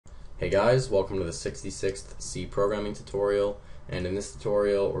Hey guys, welcome to the 66th C programming tutorial, and in this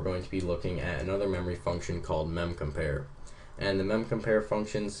tutorial we're going to be looking at another memory function called memcmp. And the memcmp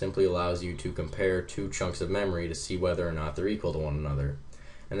function simply allows you to compare two chunks of memory to see whether or not they're equal to one another.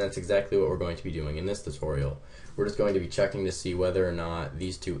 And that's exactly what we're going to be doing in this tutorial. We're just going to be checking to see whether or not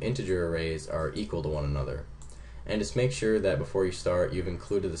these two integer arrays are equal to one another. And just make sure that before you start you've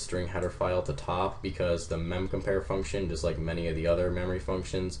included the string header file at the top, because the memcmp function, just like many of the other memory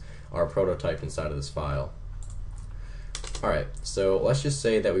functions, are prototyped inside of this file. Alright, so let's just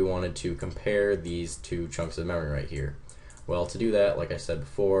say that we wanted to compare these two chunks of memory right here. Well, to do that, like I said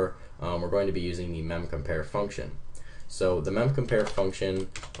before, we're going to be using the memcmp function. So the memcmp function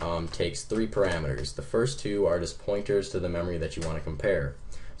takes three parameters. The first two are just pointers to the memory that you want to compare.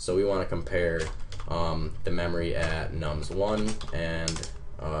 So we want to compare the memory at nums1 and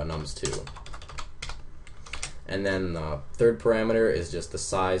nums2. And then the third parameter is just the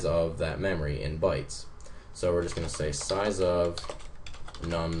size of that memory in bytes. So we're just going to say size of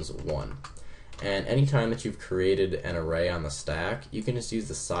nums1. And anytime that you've created an array on the stack, you can just use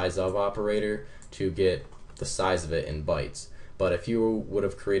the size of operator to get the size of it in bytes. But if you would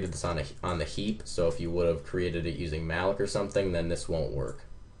have created this on the heap, so if you would have created it using malloc or something, then this won't work.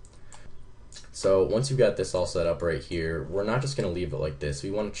 So once you've got this all set up right here, we're not just going to leave it like this.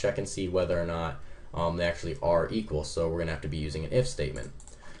 We want to check and see whether or not they actually are equal, so we're going to have to be using an if statement.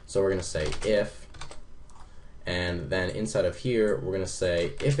 So we're going to say if, and then inside of here we're going to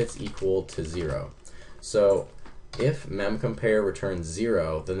say if it's equal to 0. So if memcmp returns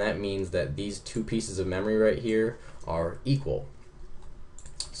 0, then that means that these two pieces of memory right here are equal.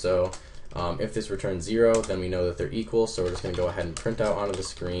 So if this returns 0, then we know that they're equal, so we're just going to go ahead and print out onto the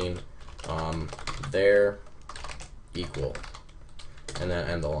screen they're equal, and then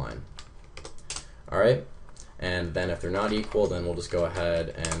end the line. Alright, and then if they're not equal, then we'll just go ahead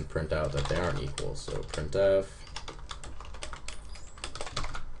and print out that they aren't equal. So printf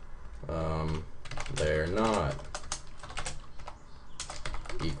they're not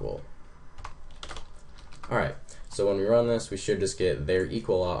equal. Alright, so when we run this, we should just get they're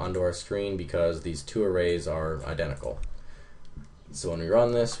equal out onto our screen because these two arrays are identical. So when we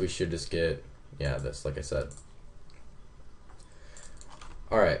run this, we should just get, this, like I said.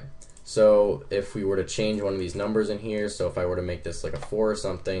 Alright, so if we were to change one of these numbers in here, so if I were to make this like a 4 or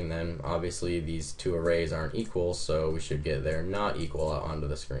something, then obviously these two arrays aren't equal, so we should get they're not equal out onto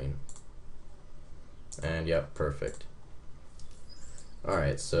the screen. And yep, perfect.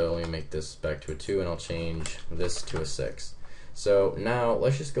 Alright, so let me make this back to a 2, and I'll change this to a 6. So now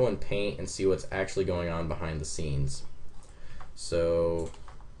let's just go in Paint and see what's actually going on behind the scenes. So,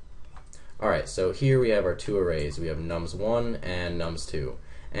 alright, so here we have our two arrays. We have nums1 and nums2.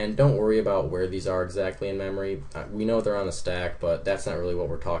 And don't worry about where these are exactly in memory. We know they're on the stack, but that's not really what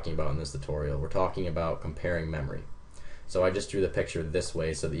we're talking about in this tutorial. We're talking about comparing memory. So I just drew the picture this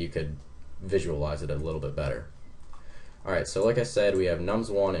way so that you could visualize it a little bit better. Alright, so like I said, we have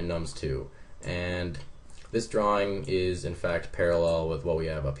nums1 and nums2. And this drawing is in fact parallel with what we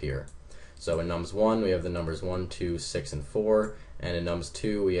have up here. So in nums1 we have the numbers 1, 2, 6, and 4, and in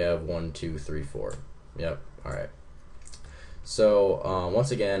nums2 we have 1, 2, 3, 4. Yep, alright. So once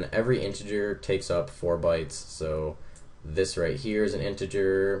again, every integer takes up 4 bytes, so this right here is an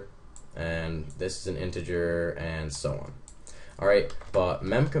integer, and this is an integer, and so on. Alright, but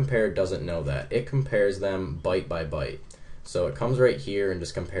memcmp doesn't know that. It compares them byte by byte. So it comes right here and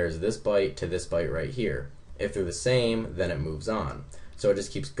just compares this byte to this byte right here. If they're the same, then it moves on. So it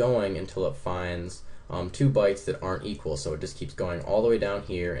just keeps going until it finds 2 bytes that aren't equal. So it just keeps going all the way down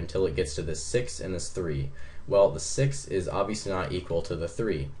here until it gets to this 6 and this 3. Well, the 6 is obviously not equal to the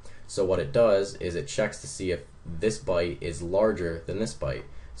 3. So what it does is it checks to see if this byte is larger than this byte.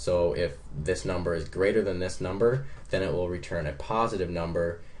 So if this number is greater than this number, then it will return a positive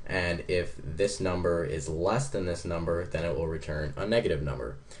number. And if this number is less than this number, then it will return a negative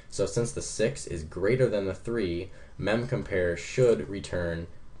number. So since the 6 is greater than the 3, memcmp should return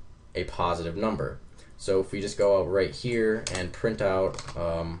a positive number. So if we just go out right here and print out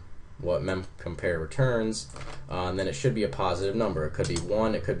what memcmp returns, then it should be a positive number. It could be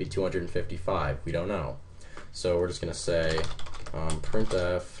 1, it could be 255, we don't know. So we're just going to say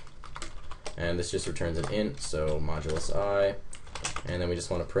printf, and this just returns an int, so modulus I, and then we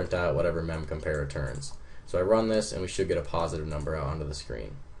just want to print out whatever memcmp returns. So I run this and we should get a positive number out onto the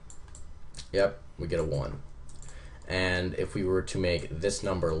screen. Yep, we get a 1. And if we were to make this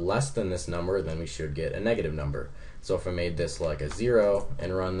number less than this number, then we should get a negative number. So if I made this like a 0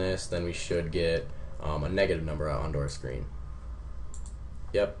 and run this, then we should get a negative number out onto our screen.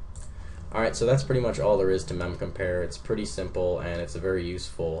 Yep. Alright, so that's pretty much all there is to memcmp. It's pretty simple and it's a very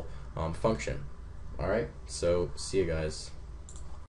useful function. Alright, so see you guys.